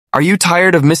Are you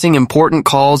tired of missing important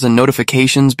calls and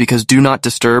notifications because Do Not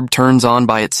Disturb turns on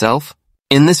by itself?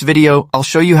 In this video, I'll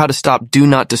show you how to stop Do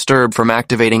Not Disturb from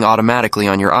activating automatically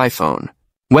on your iPhone.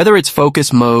 Whether it's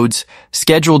focus modes,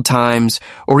 scheduled times,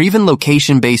 or even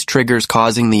location-based triggers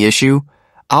causing the issue,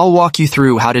 I'll walk you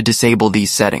through how to disable these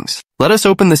settings. Let us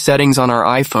open the settings on our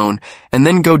iPhone and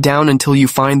then go down until you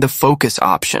find the focus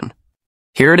option.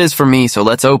 Here it is for me, so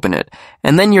let's open it.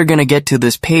 And then you're going to get to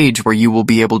this page where you will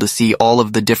be able to see all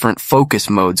of the different focus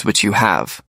modes which you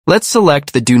have. Let's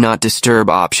select the Do Not Disturb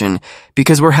option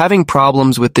because we're having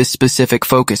problems with this specific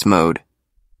focus mode.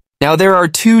 Now there are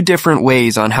two different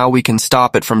ways on how we can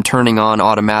stop it from turning on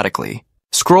automatically.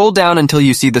 Scroll down until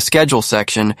you see the schedule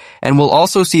section, and we'll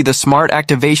also see the smart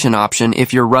activation option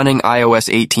if you're running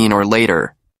iOS 18 or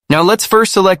later. Now let's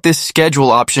first select this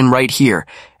schedule option right here,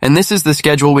 and this is the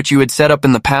schedule which you had set up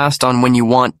in the past on when you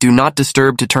want Do Not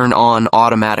Disturb to turn on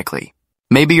automatically.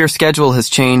 Maybe your schedule has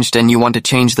changed and you want to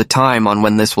change the time on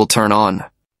when this will turn on.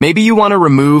 Maybe you want to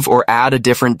remove or add a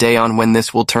different day on when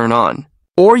this will turn on.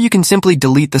 Or you can simply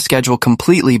delete the schedule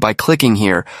completely by clicking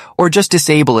here, or just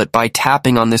disable it by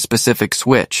tapping on this specific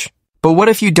switch. But what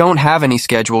if you don't have any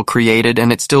schedule created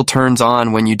and it still turns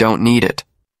on when you don't need it?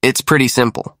 It's pretty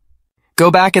simple. Go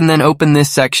back and then open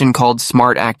this section called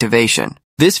Smart Activation.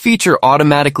 This feature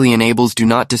automatically enables Do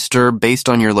Not Disturb based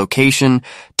on your location,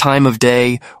 time of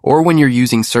day, or when you're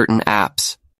using certain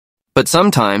apps. But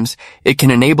sometimes, it can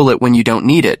enable it when you don't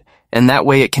need it, and that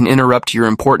way it can interrupt your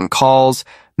important calls,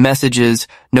 messages,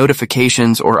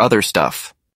 notifications, or other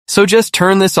stuff. So just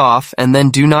turn this off and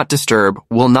then Do Not Disturb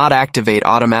will not activate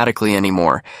automatically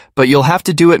anymore, but you'll have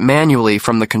to do it manually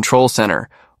from the control center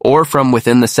or from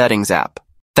within the settings app.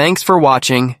 Thanks for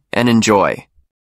watching and enjoy.